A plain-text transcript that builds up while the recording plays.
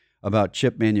about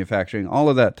chip manufacturing, all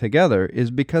of that together, is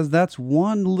because that's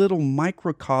one little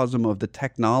microcosm of the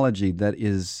technology that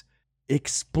is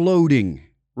exploding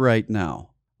right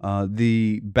now.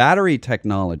 The battery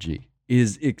technology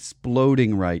is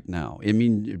exploding right now. I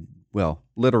mean, well,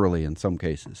 literally in some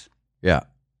cases. Yeah.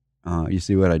 You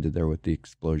see what I did there with the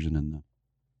explosion and the...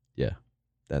 Yeah,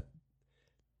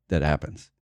 that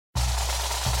happens.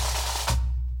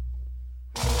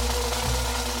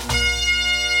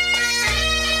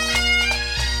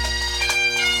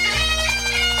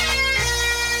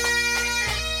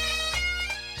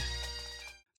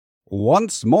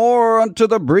 Once more unto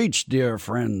the breach, dear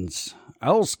friends,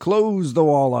 else close the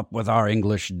wall up with our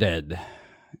English dead.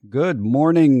 Good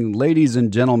morning, ladies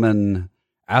and gentlemen,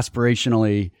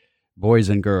 aspirationally, boys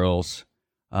and girls.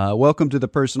 Welcome to the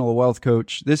Personal Wealth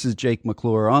Coach. This is Jake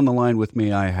McClure. On the line with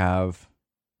me, I have...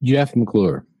 Jeff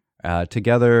McClure.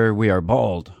 Together, we are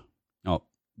bald. Oh,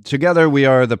 together, we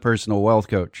are the Personal Wealth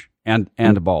Coach and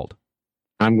bald.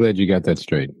 I'm glad you got that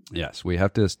straight. Yes, we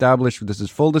have to establish, this is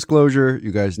full disclosure,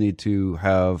 you guys need to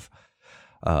have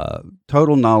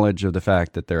total knowledge of the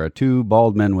fact that there are two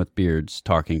bald men with beards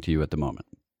talking to you at the moment.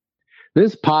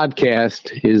 This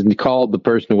podcast is called The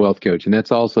Personal Wealth Coach, and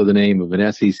that's also the name of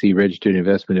an SEC registered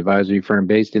investment advisory firm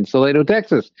based in Salado,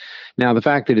 Texas. Now, the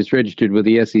fact that it's registered with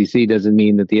the SEC doesn't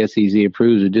mean that the SEC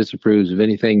approves or disapproves of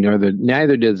anything,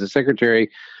 neither does the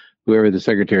secretary, whoever the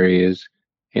secretary is,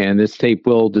 and this tape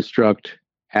will destruct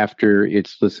after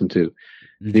it's listened to.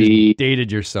 You just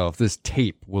dated yourself. This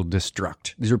tape will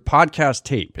destruct. Your podcast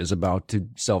tape is about to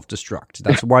self-destruct.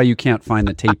 That's why you can't find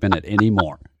the tape in it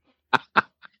anymore.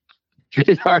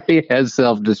 It already has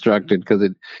self-destructed because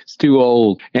it's too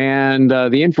old. And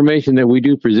the information that we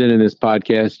do present in this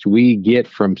podcast, we get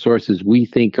from sources we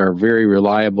think are very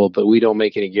reliable, but we don't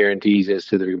make any guarantees as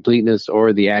to the completeness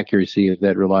or the accuracy of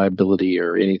that reliability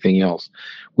or anything else.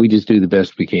 We just do the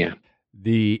best we can.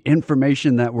 The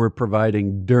information that we're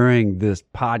providing during this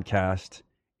podcast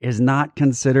is not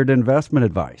considered investment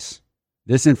advice.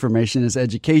 This information is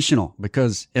educational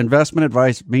because investment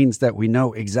advice means that we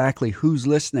know exactly who's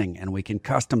listening and we can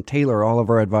custom tailor all of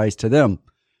our advice to them.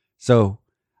 So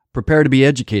prepare to be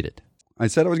educated. I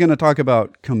said I was going to talk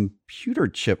about computer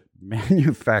chip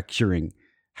manufacturing,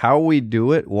 how we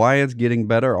do it, why it's getting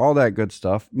better, all that good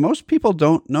stuff. Most people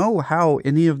don't know how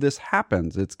any of this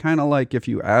happens. It's kind of like if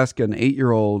you ask an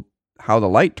 8-year-old how the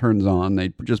light turns on,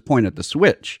 they just point at the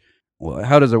switch. Well,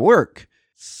 how does it work?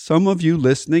 Some of you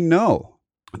listening know.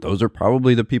 Those are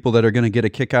probably the people that are going to get a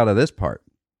kick out of this part.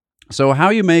 So how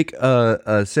you make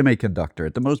a semiconductor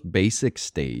at the most basic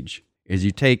stage is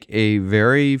you take a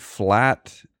very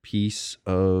flat piece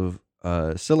of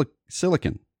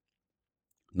silicon.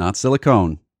 Not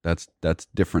silicone. That's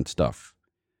different stuff.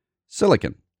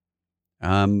 Silicon.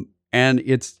 And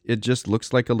it just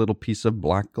looks like a little piece of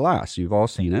black glass. You've all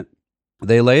seen it.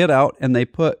 They lay it out and they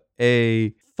put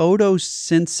a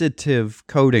photosensitive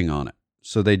coating on it.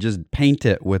 So they just paint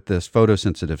it with this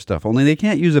photosensitive stuff. Only they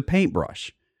can't use a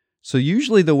paintbrush. So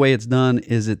usually the way it's done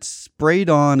is it's sprayed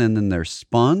on and then they're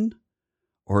spun,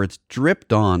 or it's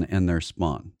dripped on and they're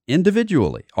spun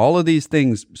individually. All of these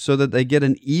things so that they get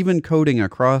an even coating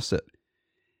across it.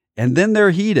 And then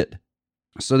they're heated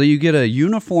so that you get a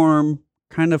uniform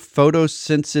kind of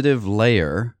photosensitive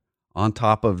layer on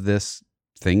top of this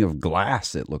thing of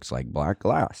glass. It looks like black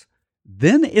glass.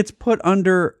 Then it's put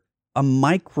under a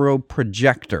micro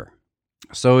projector.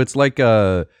 So it's like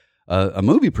a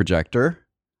movie projector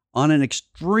on an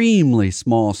extremely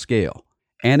small scale.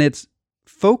 And it's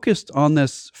focused on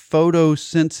this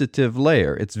photosensitive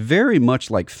layer. It's very much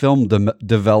like film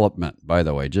development, by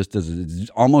the way, just as it's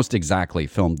almost exactly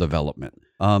film development.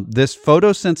 This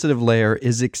photosensitive layer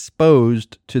is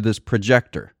exposed to this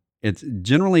projector. It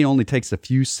generally only takes a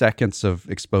few seconds of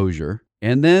exposure.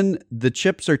 And then the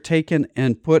chips are taken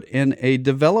and put in a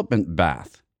development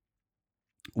bath,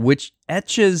 which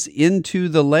etches into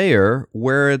the layer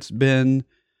where it's been,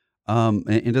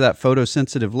 into that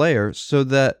photosensitive layer so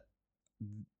that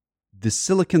the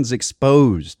silicon's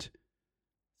exposed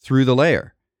through the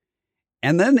layer.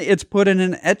 And then it's put in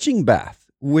an etching bath,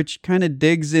 which kind of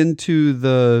digs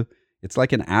into it's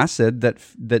like an acid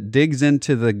that digs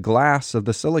into the glass of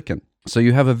the silicon. So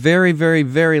you have a very, very,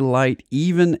 very light,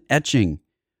 even etching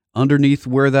underneath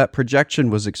where that projection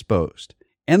was exposed.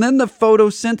 And then the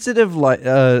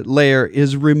photosensitive layer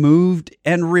is removed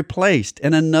and replaced,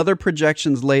 and another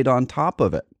projection's laid on top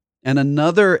of it. And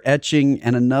another etching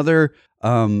and another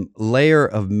layer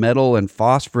of metal and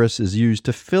phosphorus is used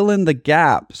to fill in the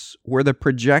gaps where the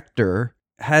projector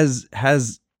has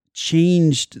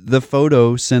changed the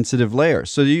photosensitive layer.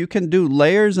 So you can do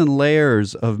layers and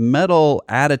layers of metal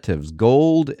additives,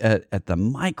 gold at the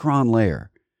micron layer,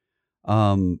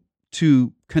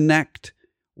 to connect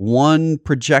one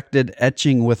projected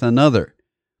etching with another.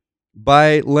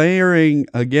 By layering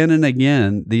again and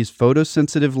again these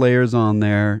photosensitive layers on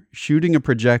there, shooting a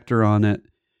projector on it,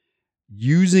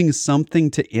 using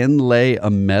something to inlay a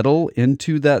metal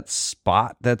into that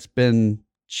spot that's been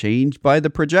changed by the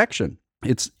projection.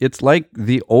 It's like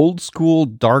the old school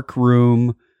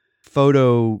darkroom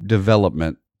photo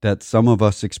development that some of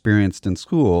us experienced in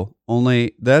school,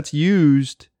 only that's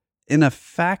used in a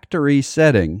factory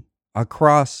setting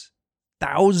across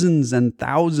thousands and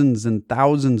thousands and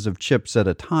thousands of chips at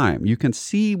a time. You can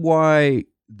see why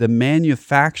the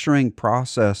manufacturing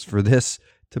process for this,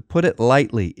 to put it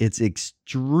lightly, it's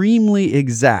extremely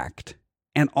exact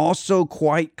and also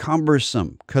quite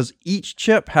cumbersome because each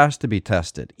chip has to be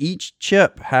tested. Each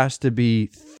chip has to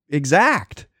be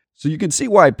exact. So you can see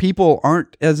why people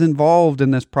aren't as involved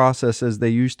in this process as they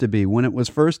used to be. When it was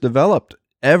first developed,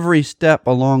 every step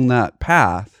along that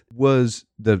path was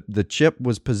the chip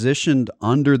was positioned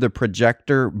under the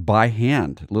projector by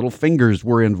hand. Little fingers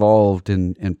were involved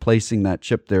in placing that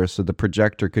chip there so the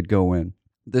projector could go in.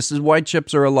 This is why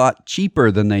chips are a lot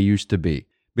cheaper than they used to be,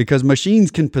 because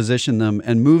machines can position them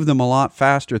and move them a lot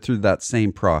faster through that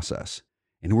same process.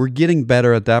 And we're getting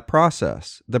better at that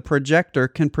process. The projector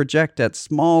can project at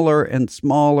smaller and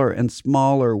smaller and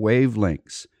smaller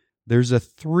wavelengths. There's a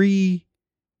 3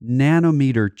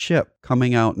 nanometer chip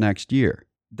coming out next year.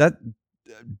 That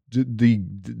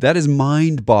is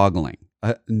mind-boggling.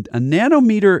 A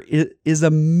nanometer is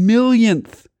a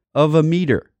millionth of a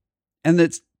meter, and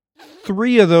it's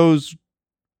 3 of those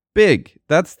big.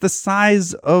 That's the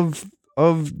size of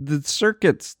the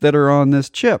circuits that are on this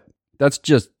chip.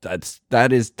 That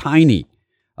is tiny.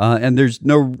 And there's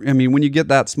no, when you get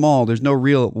that small, there's no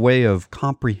real way of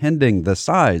comprehending the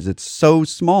size. It's so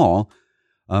small.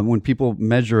 When people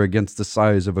measure against the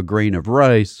size of a grain of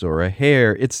rice or a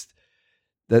hair,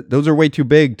 those are way too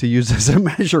big to use as a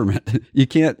measurement. You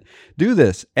can't do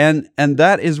this. And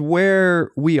that is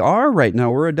where we are right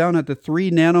now. We're down at the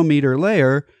 3 nanometer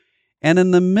layer. And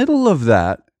in the middle of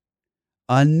that,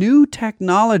 a new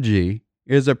technology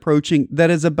is approaching that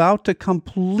is about to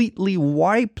completely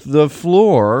wipe the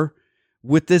floor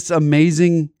with this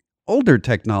amazing older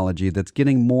technology that's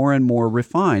getting more and more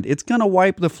refined. It's going to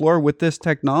wipe the floor with this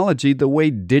technology the way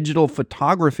digital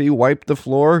photography wiped the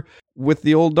floor with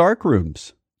the old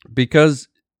darkrooms. Because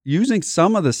using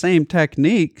some of the same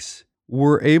techniques,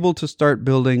 we're able to start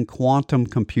building quantum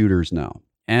computers now.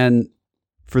 And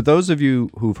for those of you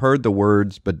who've heard the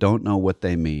words but don't know what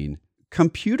they mean,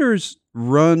 computers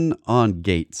run on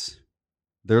gates.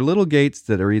 They're little gates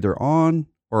that are either on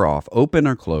or off, open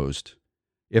or closed.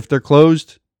 If they're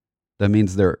closed, that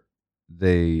means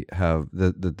they have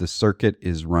the circuit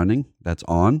is running. That's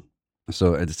on.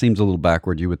 So it seems a little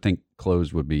backward. You would think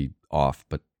closed would be off,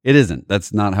 but it isn't.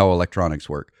 That's not how electronics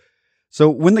work. So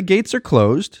when the gates are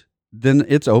closed, then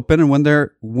it's open, and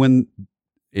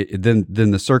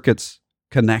then the circuit's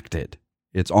connected,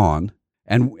 it's on.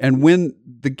 And when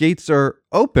the gates are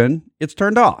open, it's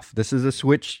turned off. This is a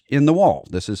switch in the wall.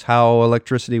 This is how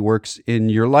electricity works in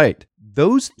your light.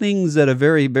 Those things at a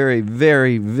very, very,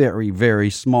 very, very, very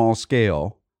small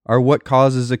scale are what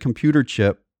causes a computer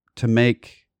chip to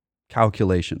make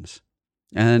calculations.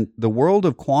 And the world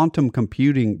of quantum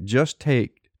computing just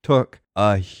took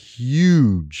a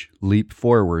huge leap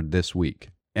forward this week.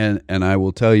 And I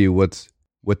will tell you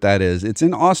what that is. It's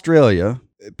in Australia.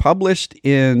 Published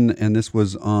in, and this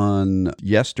was on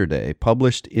yesterday,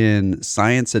 published in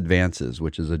Science Advances,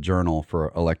 which is a journal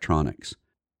for electronics.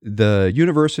 The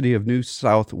University of New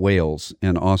South Wales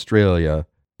in Australia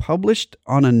published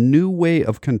on a new way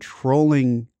of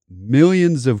controlling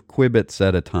millions of qubits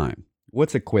at a time.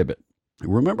 What's a qubit?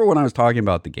 Remember when I was talking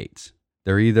about the gates?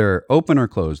 They're either open or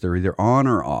closed. They're either on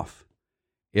or off.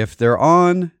 If they're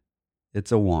on,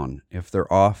 it's a 1. If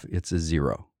they're off, it's a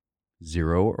 0.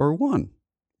 0 or 1.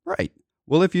 Right.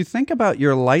 Well, if you think about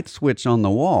your light switch on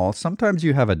the wall, sometimes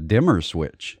you have a dimmer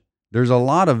switch. There's a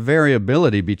lot of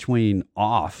variability between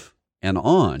off and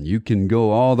on. You can go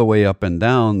all the way up and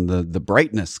down the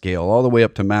brightness scale, all the way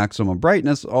up to maximum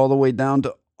brightness, all the way down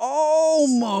to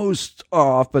almost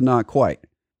off, but not quite.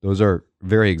 Those are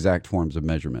very exact forms of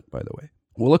measurement, by the way.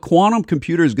 Well, a quantum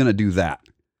computer is going to do that.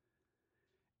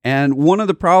 And one of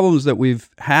the problems that we've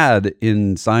had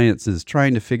in science is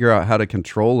trying to figure out how to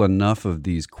control enough of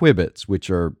these qubits,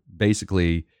 which are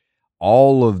basically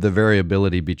all of the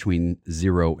variability between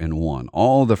 0 and 1,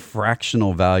 all the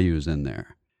fractional values in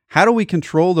there. How do we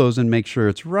control those and make sure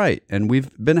it's right? And we've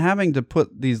been having to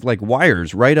put these like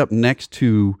wires right up next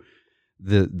to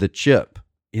the chip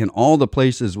in all the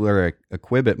places where a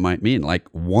qubit might mean, like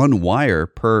one wire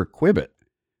per qubit,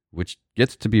 which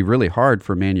gets to be really hard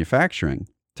for manufacturing,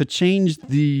 to change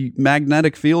the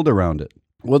magnetic field around it.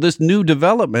 Well, this new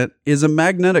development is a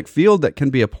magnetic field that can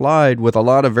be applied with a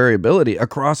lot of variability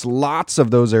across lots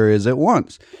of those areas at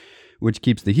once, which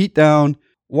keeps the heat down.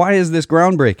 Why is this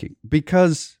groundbreaking?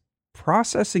 Because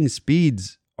processing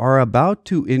speeds are about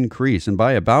to increase. And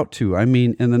by about to, I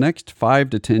mean in the next 5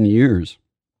 to 10 years,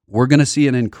 we're going to see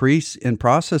an increase in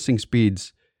processing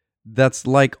speeds that's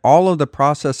like all of the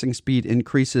processing speed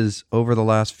increases over the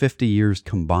last 50 years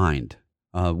combined.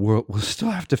 We'll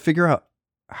still have to figure out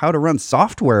how to run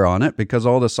software on it because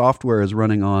all the software is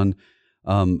running on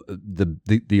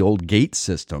the old gate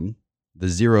system, the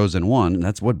zeros and one. And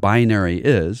that's what binary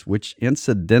is, which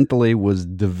incidentally was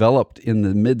developed in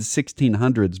the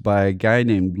mid-1600s by a guy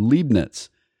named Leibniz,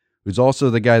 who's also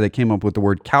the guy that came up with the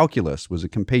word calculus, was a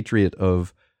compatriot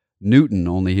of Newton,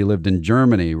 only he lived in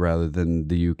Germany rather than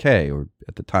the UK, or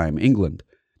at the time, England.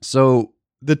 So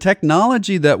the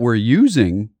technology that we're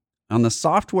using on the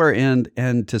software end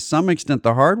and to some extent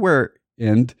the hardware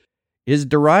end is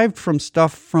derived from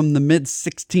stuff from the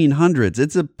mid-1600s.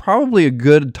 It's probably a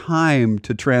good time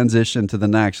to transition to the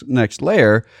next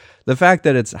layer. The fact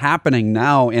that it's happening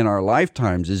now in our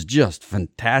lifetimes is just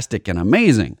fantastic and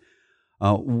amazing.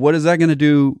 What is that going to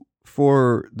do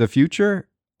for the future?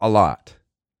 A lot.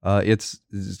 It's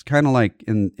kind of like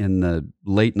in the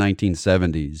late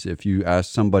 1970s, if you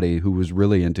asked somebody who was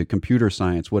really into computer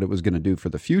science what it was going to do for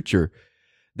the future,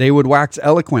 they would wax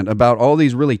eloquent about all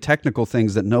these really technical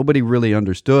things that nobody really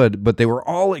understood, but they were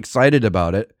all excited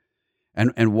about it.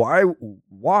 And why?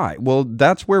 Well,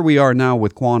 that's where we are now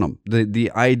with quantum.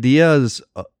 The ideas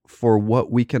for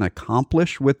what we can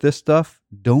accomplish with this stuff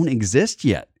don't exist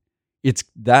yet. It's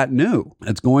that new.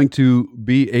 It's going to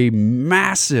be a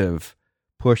massive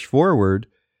push forward,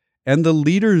 and the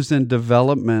leaders in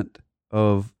development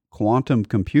of quantum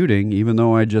computing, even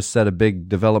though I just said a big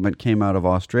development came out of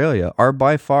Australia, are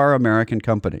by far American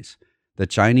companies. The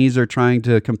Chinese are trying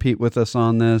to compete with us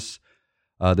on this.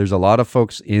 There's a lot of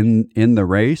folks in the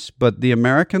race, but the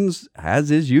Americans,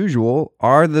 as is usual,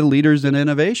 are the leaders in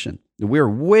innovation. We're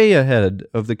way ahead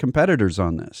of the competitors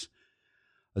on this.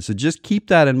 So just keep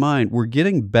that in mind. We're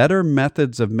getting better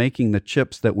methods of making the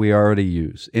chips that we already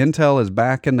use. Intel is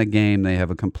back in the game. They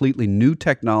have a completely new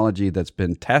technology that's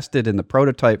been tested in the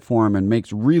prototype form and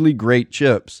makes really great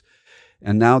chips.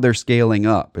 And now they're scaling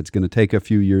up. It's going to take a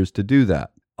few years to do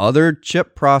that. Other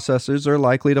chip processors are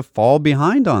likely to fall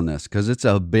behind on this because it's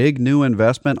a big new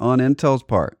investment on Intel's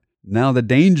part. Now, the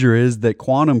danger is that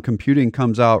quantum computing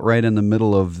comes out right in the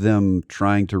middle of them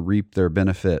trying to reap their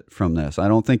benefit from this. I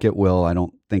don't think it will. I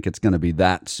don't think it's going to be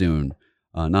that soon,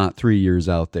 not 3 years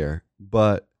out there.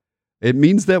 But it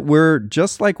means that we're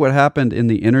just like what happened in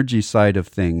the energy side of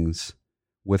things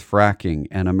with fracking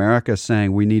and America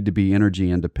saying we need to be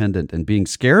energy independent and being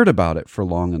scared about it for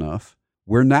long enough.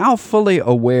 We're now fully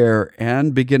aware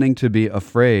and beginning to be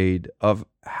afraid of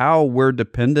how we're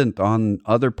dependent on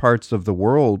other parts of the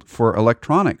world for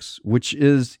electronics, which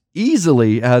is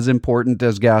easily as important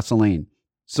as gasoline.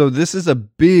 So this is a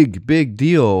big, big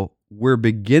deal. We're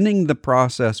beginning the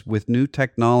process with new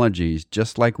technologies,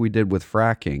 just like we did with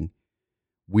fracking.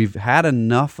 We've had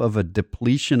enough of a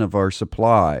depletion of our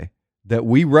supply that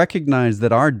we recognize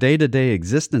that our day-to-day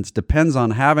existence depends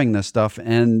on having this stuff,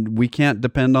 and we can't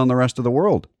depend on the rest of the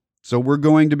world. So we're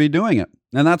going to be doing it,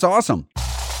 and that's awesome.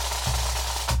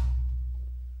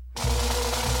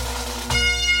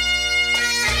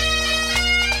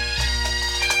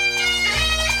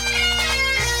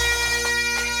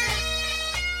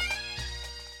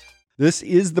 This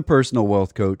is the Personal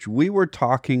Wealth Coach. We were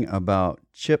talking about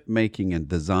chip making and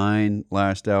design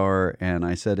last hour, and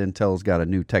I said Intel's got a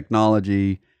new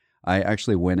technology. I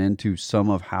actually went into some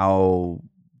of how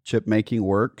chip making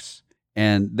works,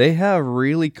 and they have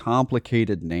really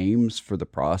complicated names for the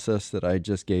process that I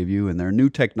just gave you, and their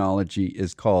new technology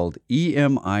is called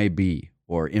EMIB,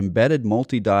 or Embedded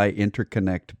Multi-Die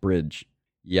Interconnect Bridge.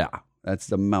 Yeah. That's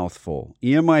the mouthful.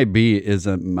 EMIB is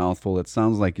a mouthful. It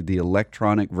sounds like the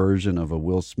electronic version of a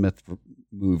Will Smith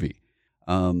movie.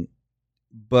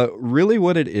 But really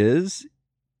what it is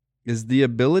the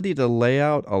ability to lay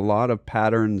out a lot of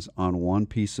patterns on one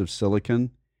piece of silicon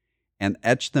and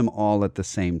etch them all at the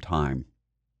same time,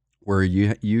 where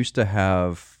you used to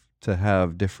have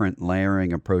different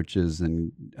layering approaches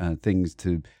and things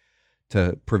to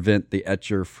prevent the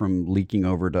etcher from leaking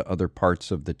over to other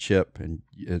parts of the chip. And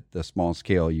at the small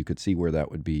scale, you could see where that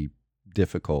would be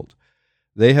difficult.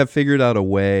 They have figured out a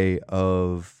way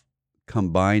of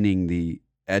combining the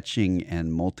etching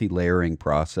and multi-layering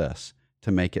process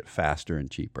to make it faster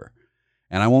and cheaper.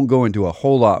 And I won't go into a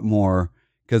whole lot more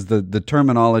because the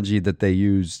terminology that they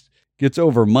use gets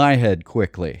over my head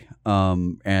quickly.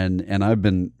 And I've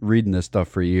been reading this stuff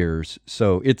for years.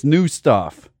 So it's new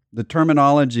stuff. The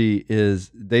terminology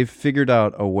is they've figured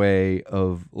out a way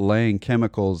of laying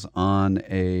chemicals on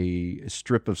a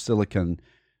strip of silicon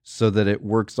so that it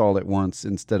works all at once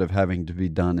instead of having to be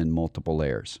done in multiple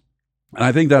layers. And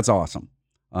I think that's awesome.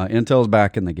 Intel's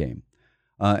back in the game.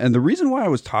 And the reason why I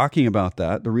was talking about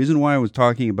that, the reason why I was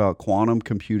talking about quantum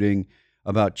computing,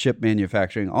 about chip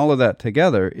manufacturing, all of that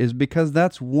together is because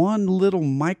that's one little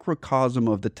microcosm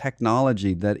of the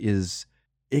technology that is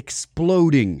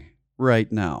exploding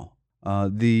right now.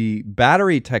 The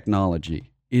battery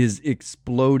technology is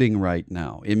exploding right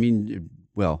now. I mean,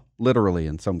 well, literally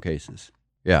in some cases.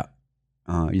 Yeah.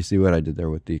 You see what I did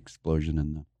there with the explosion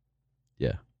and the,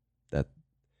 yeah,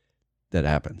 that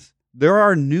happens. There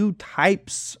are new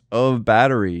types of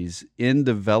batteries in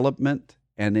development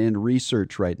and in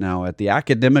research right now at the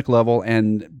academic level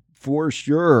and for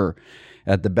sure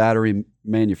at the battery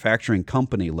manufacturing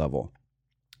company level.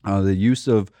 The use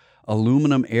of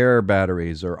aluminum air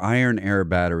batteries or iron air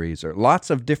batteries or lots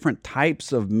of different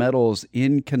types of metals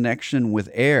in connection with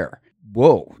air.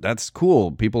 Whoa, that's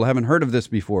cool. People haven't heard of this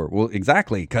before. Well,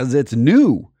 exactly, because it's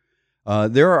new.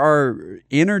 There are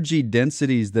energy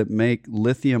densities that make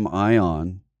lithium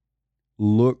ion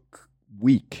look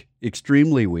weak,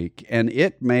 extremely weak, and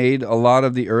it made a lot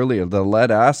of the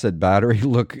lead acid battery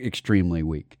look extremely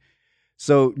weak.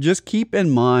 So just keep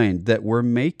in mind that we're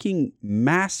making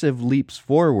massive leaps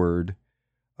forward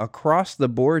across the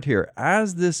board here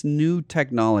as this new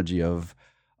technology of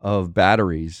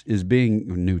batteries is being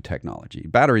new technology.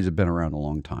 Batteries have been around a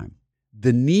long time.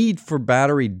 The need for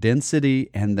battery density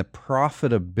and the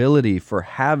profitability for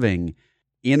having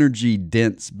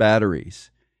energy-dense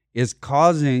batteries is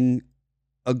causing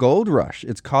a gold rush.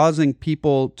 It's causing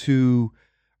people to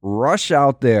rush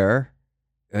out there,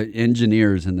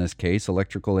 engineers in this case,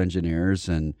 electrical engineers,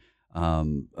 and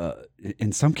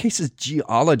in some cases,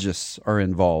 geologists are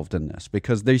involved in this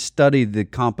because they study the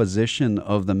composition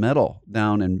of the metal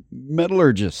down, and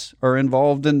metallurgists are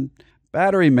involved in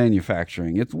battery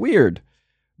manufacturing. It's weird,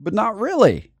 but not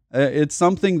really. It's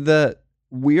something that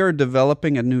we are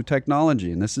developing a new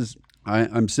technology. And this is,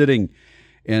 I'm sitting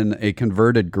in a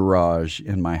converted garage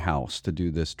in my house to do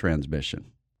this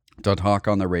transmission, to talk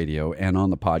on the radio and on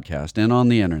the podcast and on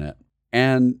the internet.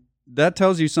 And that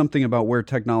tells you something about where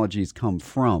technologies come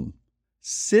from.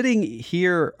 Sitting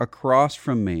here across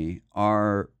from me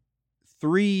are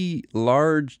 3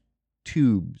 large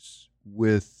tubes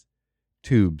with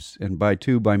tubes. And by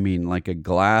tube, I mean like a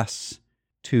glass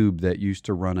tube that used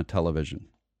to run a television.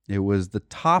 It was the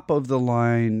top of the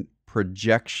line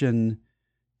projection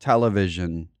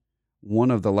television,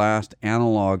 one of the last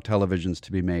analog televisions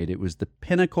to be made. It was the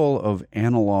pinnacle of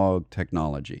analog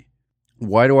technology.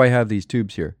 Why do I have these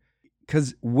tubes here?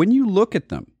 Because when you look at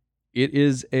them, it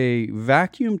is a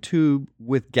vacuum tube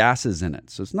with gases in it.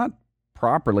 So it's not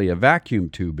properly a vacuum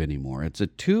tube anymore. It's a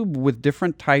tube with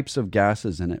different types of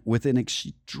gases in it with an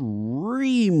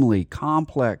extremely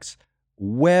complex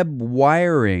web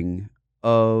wiring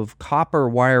of copper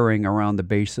wiring around the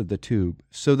base of the tube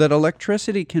so that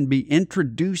electricity can be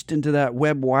introduced into that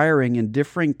web wiring in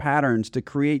differing patterns to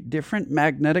create different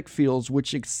magnetic fields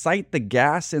which excite the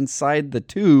gas inside the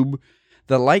tube.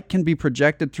 The light can be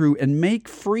projected through and make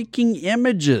freaking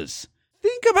images.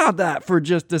 Think about that for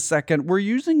just a second. We're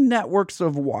using networks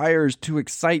of wires to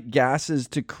excite gases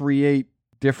to create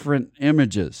different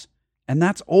images. And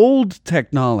that's old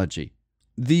technology.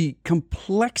 The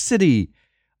complexity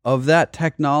of that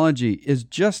technology is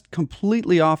just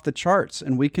completely off the charts,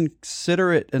 and we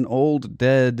consider it an old,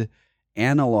 dead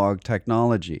analog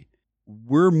technology.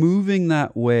 We're moving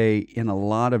that way in a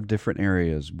lot of different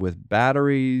areas with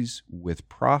batteries, with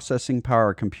processing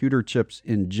power, computer chips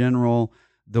in general.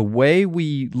 The way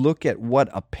we look at what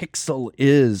a pixel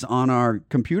is on our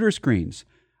computer screens,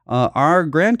 our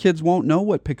grandkids won't know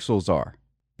what pixels are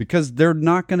because they're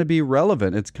not going to be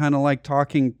relevant. It's kind of like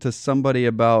talking to somebody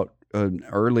about an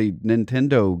early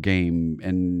Nintendo game,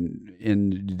 and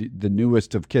in the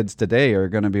newest of kids today are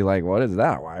going to be like, what is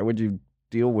that? Why would you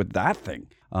deal with that thing?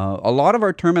 A lot of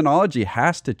our terminology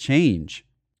has to change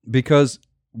because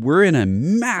we're in a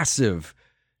massive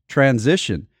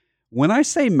transition. When I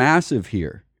say massive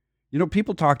here,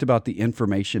 people talked about the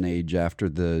information age after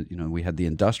we had the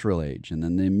industrial age and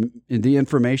then the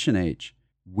information age.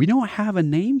 We don't have a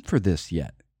name for this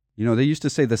yet. They used to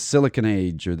say the silicon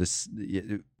age or this.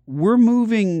 we're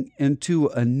moving into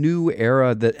a new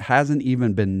era that hasn't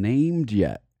even been named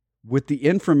yet. With the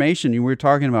information, you were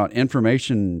talking about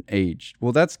information age.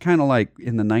 Well, that's kind of like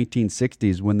in the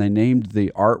 1960s when they named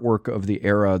the artwork of the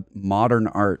era modern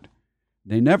art.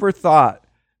 They never thought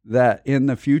that in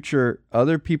the future,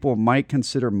 other people might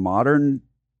consider modern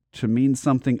to mean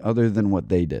something other than what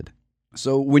they did.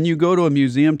 So when you go to a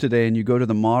museum today and you go to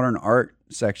the modern art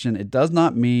section, it does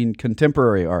not mean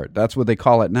contemporary art. That's what they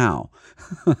call it now.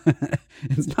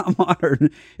 It's not modern.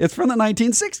 It's from the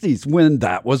 1960s when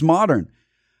that was modern.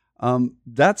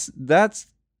 That's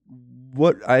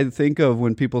what I think of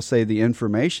when people say the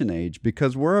information age,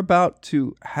 because we're about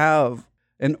to have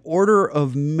an order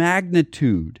of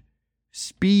magnitude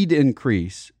speed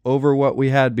increase over what we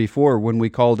had before when we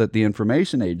called it the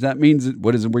information age. That means,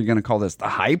 we're going to call this the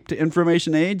hyped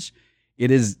information age? It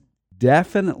is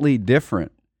definitely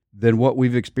different than what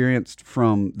we've experienced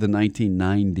from the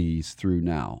 1990s through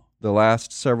now. The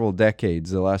last several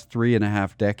decades, the last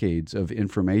 3.5 decades of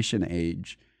information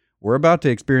age, we're about to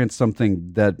experience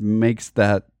something that makes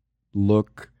that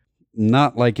look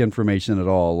not like information at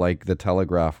all, like the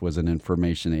telegraph was an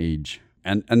information age.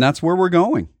 And that's where we're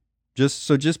going.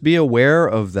 Just be aware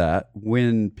of that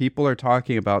when people are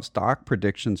talking about stock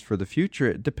predictions for the future.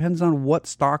 It depends on what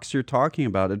stocks you're talking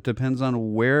about. It depends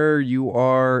on where you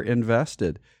are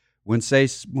invested. When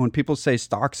people say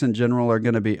stocks in general are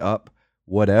going to be up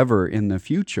whatever in the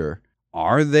future,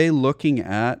 are they looking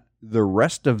at the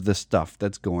rest of the stuff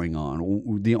that's going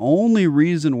on? The only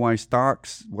reason why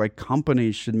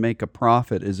companies should make a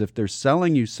profit is if they're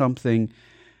selling you something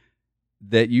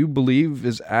that you believe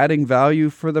is adding value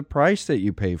for the price that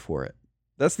you pay for it.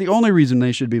 That's the only reason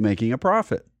they should be making a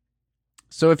profit.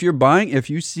 So if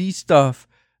you see stuff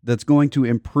that's going to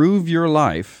improve your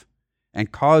life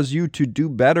and cause you to do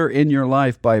better in your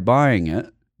life by buying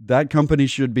it, that company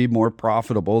should be more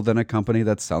profitable than a company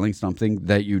that's selling something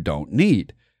that you don't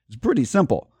need. It's pretty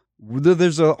simple.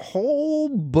 There's a whole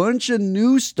bunch of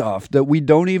new stuff that we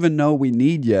don't even know we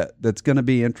need yet that's going to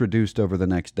be introduced over the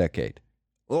next decade.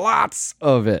 Lots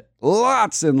of it.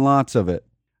 Lots and lots of it.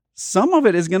 Some of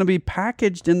it is going to be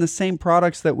packaged in the same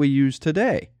products that we use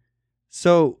today.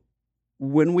 So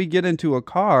when we get into a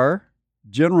car,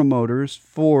 General Motors,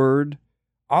 Ford,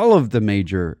 all of the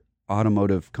major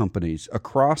automotive companies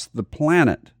across the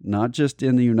planet, not just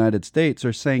in the United States,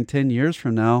 are saying 10 years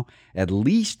from now, at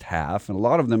least half, and a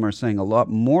lot of them are saying a lot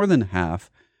more than half,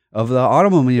 of the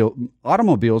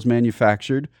automobiles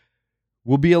manufactured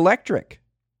will be electric.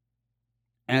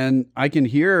 And I can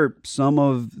hear some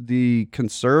of the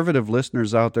conservative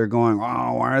listeners out there going,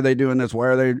 oh, why are they doing this?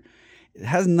 It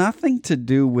has nothing to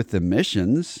do with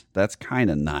emissions. That's kind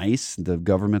of nice. The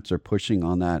governments are pushing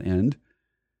on that end.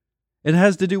 It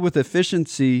has to do with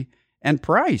efficiency and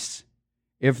price.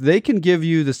 If they can give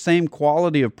you the same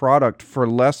quality of product for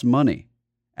less money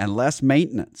and less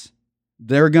maintenance,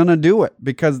 they're going to do it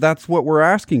because that's what we're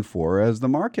asking for as the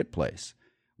marketplace.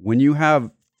 When you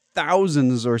have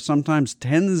thousands or sometimes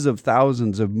tens of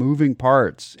thousands of moving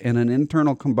parts in an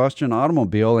internal combustion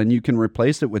automobile and you can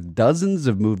replace it with dozens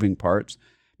of moving parts,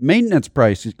 maintenance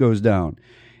price goes down.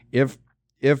 If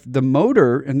the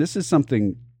motor, and this is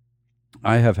something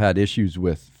I have had issues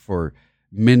with for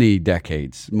many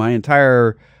decades, my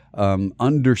entire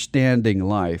understanding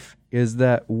life is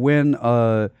that when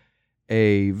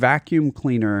a vacuum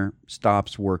cleaner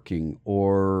stops working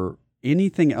or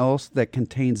anything else that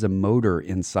contains a motor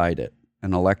inside it,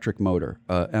 an electric motor,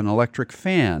 an electric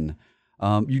fan,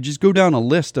 you just go down a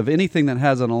list of anything that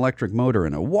has an electric motor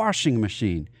in a washing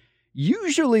machine.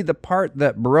 Usually the part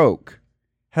that broke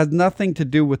has nothing to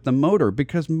do with the motor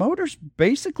because motors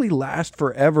basically last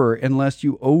forever unless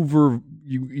you overcharge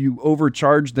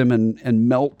them and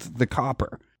melt the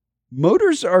copper.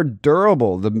 Motors are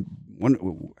durable.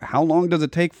 How long does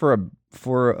it take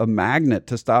for a magnet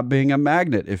to stop being a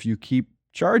magnet if you keep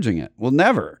charging it? Well,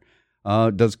 never.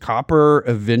 Does copper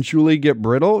eventually get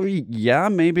brittle? Yeah,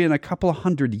 maybe in a couple of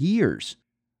 100 years.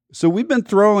 So we've been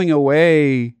throwing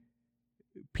away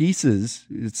pieces.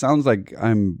 It sounds like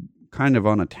I'm kind of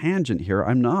on a tangent here.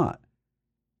 I'm not.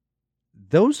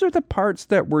 Those are the parts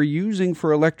that we're using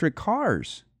for electric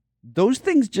cars. Those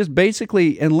things just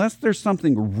basically, unless there's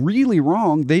something really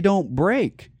wrong, they don't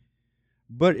break.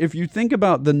 But if you think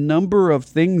about the number of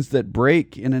things that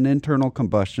break in an internal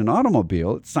combustion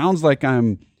automobile, it sounds like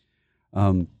I'm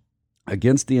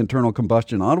against the internal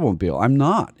combustion automobile. I'm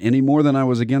not any more than I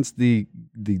was against the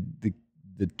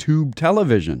tube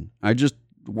television. I just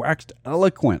waxed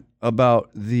eloquent about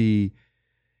the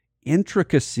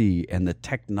intricacy and the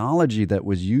technology that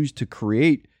was used to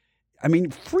create,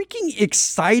 freaking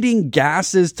exciting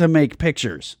gases to make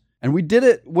pictures. And we did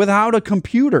it without a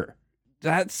computer.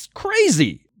 That's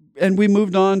crazy. And we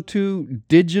moved on to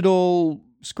digital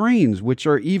screens, which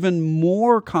are even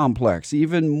more complex,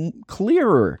 even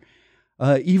clearer,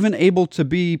 even able to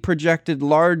be projected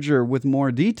larger with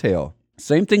more detail.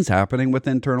 Same thing's happening with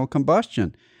internal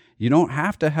combustion. You don't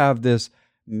have to have this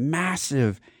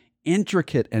massive,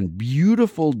 intricate, and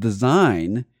beautiful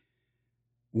design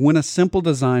when a simple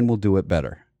design will do it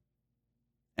better.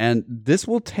 And this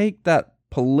will take that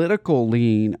political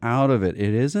lean out of it.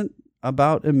 It isn't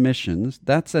about emissions.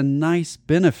 That's a nice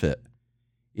benefit.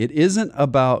 It isn't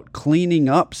about cleaning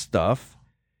up stuff.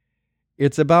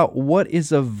 It's about what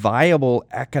is a viable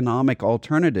economic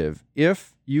alternative.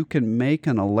 If you can make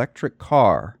an electric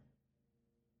car,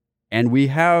 and we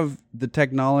have the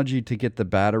technology to get the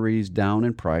batteries down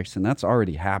in price, and that's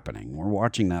already happening. We're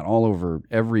watching that all over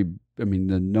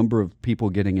the number of people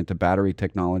getting into battery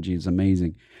technology is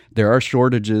amazing. There are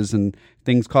shortages and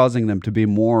things causing them to be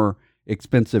more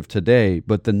expensive today,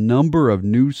 but the number of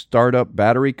new startup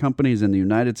battery companies in the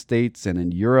United States and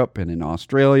in Europe and in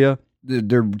Australia,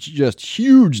 they're just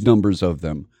huge numbers of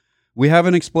them. We have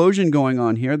an explosion going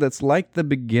on here that's like the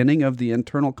beginning of the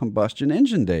internal combustion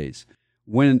engine days.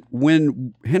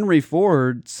 When Henry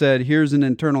Ford said, here's an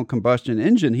internal combustion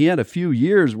engine, he had a few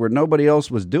years where nobody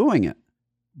else was doing it.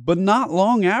 But not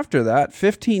long after that,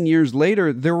 15 years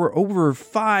later, there were over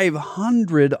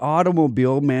 500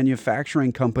 automobile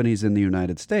manufacturing companies in the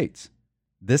United States.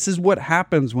 This is what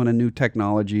happens when a new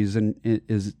technology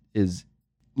is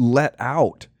let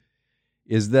out,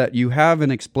 is that you have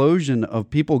an explosion of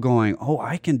people going, oh,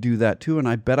 I can do that too, and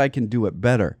I bet I can do it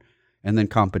better. And then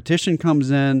competition comes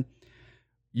in.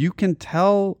 You can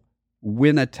tell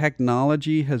when a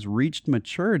technology has reached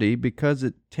maturity because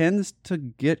it tends to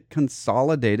get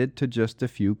consolidated to just a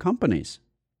few companies.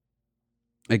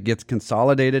 It gets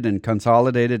consolidated and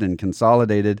consolidated and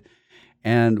consolidated.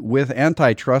 And with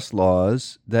antitrust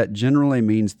laws, that generally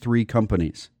means 3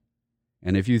 companies.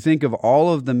 And if you think of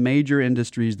all of the major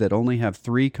industries that only have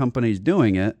 3 companies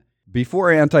doing it,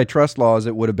 before antitrust laws,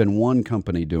 it would have been 1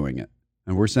 company doing it.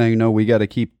 And we're saying, no, we got to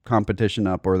keep competition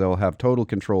up or they'll have total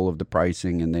control of the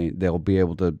pricing and they'll be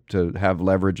able to have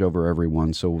leverage over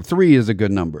everyone. So 3 is a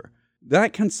good number.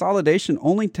 That consolidation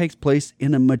only takes place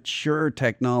in a mature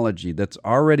technology that's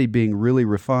already being really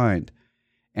refined.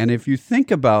 And if you think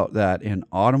about that in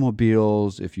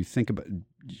automobiles, if you think about,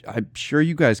 I'm sure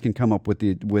you guys can come up with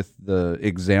the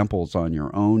examples on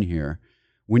your own here.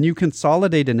 When you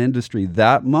consolidate an industry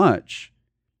that much,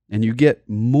 and you get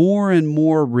more and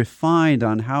more refined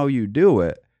on how you do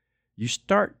it, you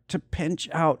start to pinch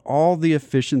out all the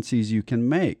efficiencies you can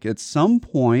make. At some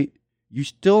point, you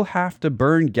still have to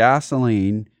burn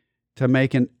gasoline to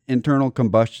make an internal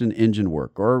combustion engine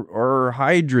work, or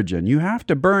hydrogen. You have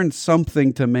to burn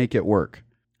something to make it work.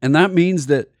 And that means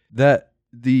that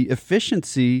the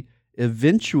efficiency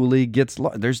eventually gets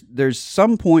lost. There's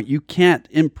some point you can't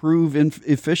improve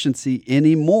efficiency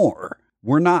anymore.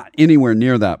 We're not anywhere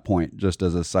near that point, just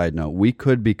as a side note. We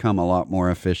could become a lot more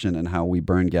efficient in how we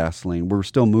burn gasoline. We're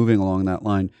still moving along that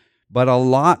line, but a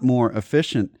lot more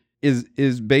efficient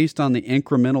is based on the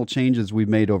incremental changes we've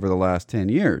made over the last 10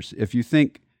 years. If you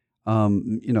think,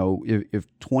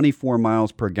 if 24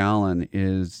 miles per gallon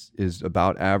is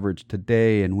about average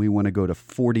today, and we want to go to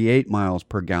 48 miles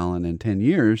per gallon in 10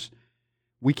 years,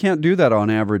 we can't do that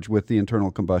on average with the internal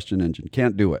combustion engine.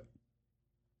 Can't do it.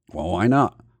 Well, why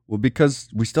not? Well, because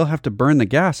we still have to burn the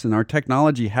gas, and our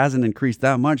technology hasn't increased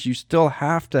that much. You still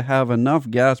have to have enough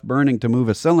gas burning to move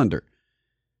a cylinder.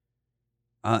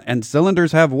 And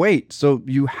cylinders have weight, so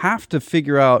you have to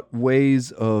figure out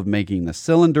ways of making the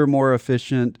cylinder more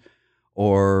efficient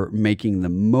or making the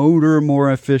motor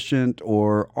more efficient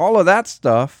or all of that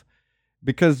stuff.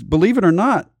 Because believe it or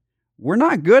not, we're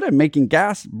not good at making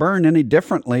gas burn any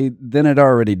differently than it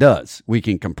already does. We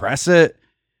can compress it,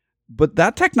 but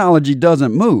that technology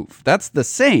doesn't move. That's the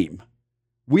same.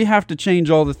 We have to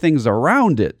change all the things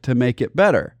around it to make it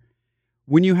better.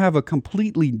 When you have a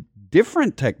completely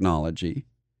different technology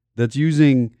that's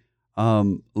using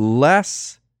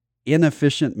less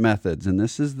inefficient methods, and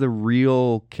this is the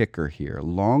real kicker here.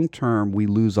 Long term, we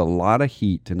lose a lot of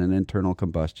heat in an internal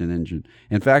combustion engine.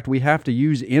 In fact, we have to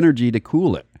use energy to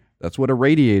cool it. That's what a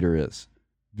radiator is.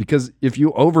 Because if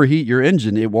you overheat your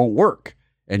engine, it won't work.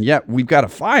 And yet we've got a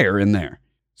fire in there.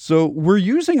 So we're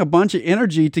using a bunch of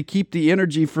energy to keep the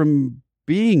energy from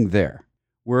being there.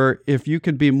 Where if you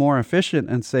could be more efficient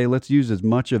and say, let's use as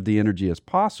much of the energy as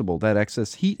possible, that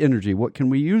excess heat energy, what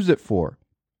can we use it for?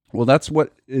 Well, that's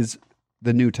what is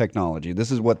the new technology.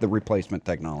 This is what the replacement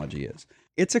technology is.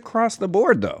 It's across the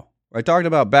board, though. I talked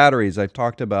about batteries. I've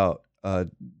talked about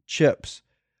chips.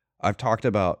 I've talked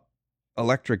about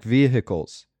electric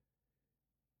vehicles.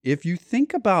 If you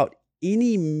think about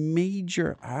any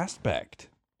major aspect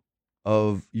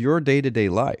of your day-to-day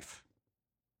life,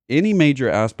 any major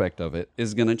aspect of it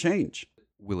is going to change.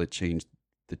 Will it change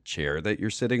the chair that you're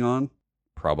sitting on?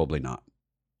 Probably not.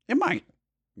 It might.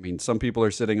 I mean, some people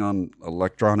are sitting on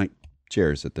electronic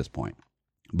chairs at this point,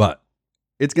 but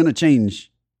it's going to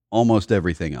change almost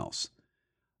everything else.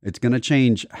 It's going to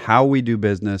change how we do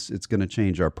business. It's going to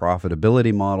change our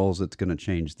profitability models. It's going to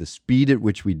change the speed at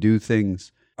which we do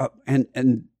things.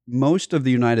 And most of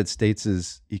the United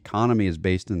States' economy is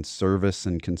based in service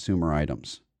and consumer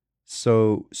items.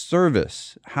 So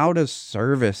service, how does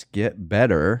service get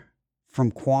better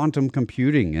from quantum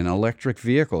computing and electric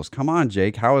vehicles? Come on,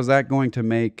 Jake, how is that going to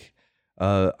make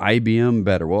IBM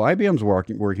better? Well, IBM's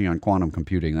working on quantum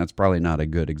computing. That's probably not a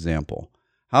good example.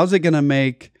 How's it going to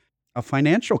make a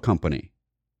financial company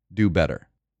do better?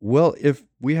 Well, if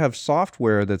we have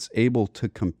software that's able to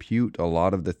compute a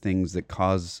lot of the things that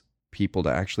cause people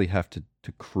to actually have to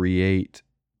create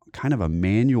kind of a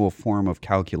manual form of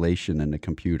calculation in a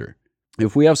computer.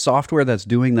 If we have software that's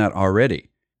doing that already,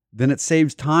 then it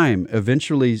saves time,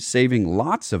 eventually saving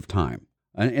lots of time.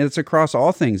 And it's across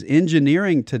all things.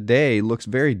 Engineering today looks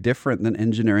very different than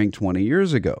engineering 20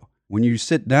 years ago. When you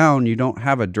sit down, you don't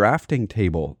have a drafting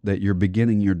table that you're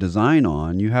beginning your design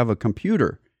on. You have a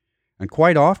computer. And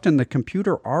quite often, the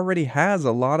computer already has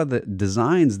a lot of the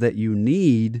designs that you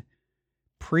need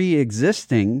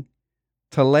pre-existing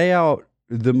to lay out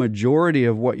the majority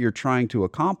of what you're trying to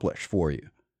accomplish for you.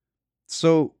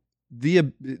 So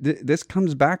this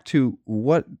comes back to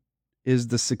what is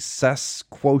the success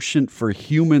quotient for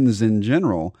humans in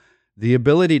general. The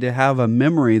ability to have a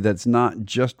memory that's not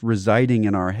just residing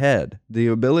in our head. The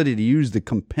ability to use the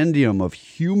compendium of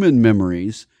human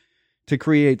memories to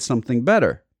create something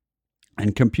better.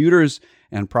 And computers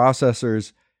and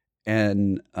processors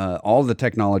and all the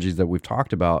technologies that we've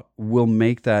talked about will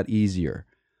make that easier.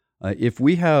 If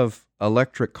we have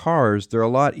electric cars, they're a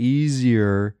lot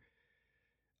easier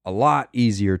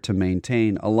to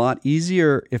maintain, a lot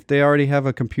easier if they already have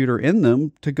a computer in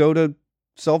them to go to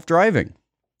self-driving.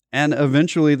 And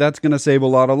eventually that's going to save a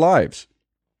lot of lives.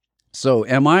 So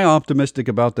am I optimistic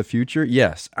about the future?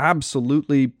 Yes,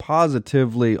 absolutely,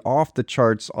 positively, off the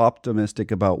charts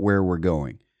optimistic about where we're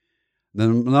going. Then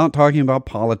I'm not talking about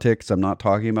politics. I'm not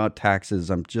talking about taxes.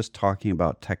 I'm just talking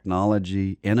about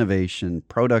technology, innovation,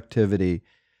 productivity,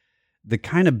 the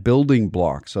kind of building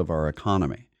blocks of our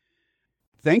economy.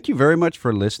 Thank you very much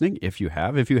for listening. If you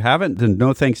have, if you haven't, then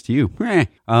no thanks to you.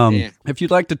 If you'd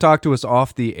like to talk to us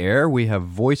off the air, we have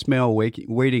voicemail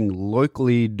waiting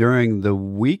locally during the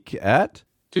week at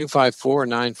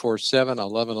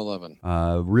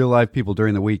 254-947-1111. Real live people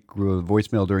during the week,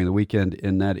 voicemail during the weekend,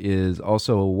 and that is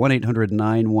also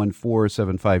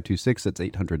 1-800-914-7526. That's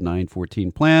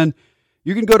 800-914-PLAN.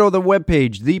 You can go to the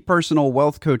webpage,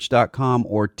 thepersonalwealthcoach.com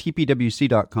or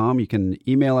tpwc.com. You can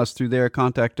email us through there,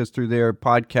 contact us through there,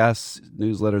 podcasts,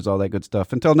 newsletters, all that good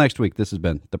stuff. Until next week, this has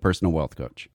been The Personal Wealth Coach.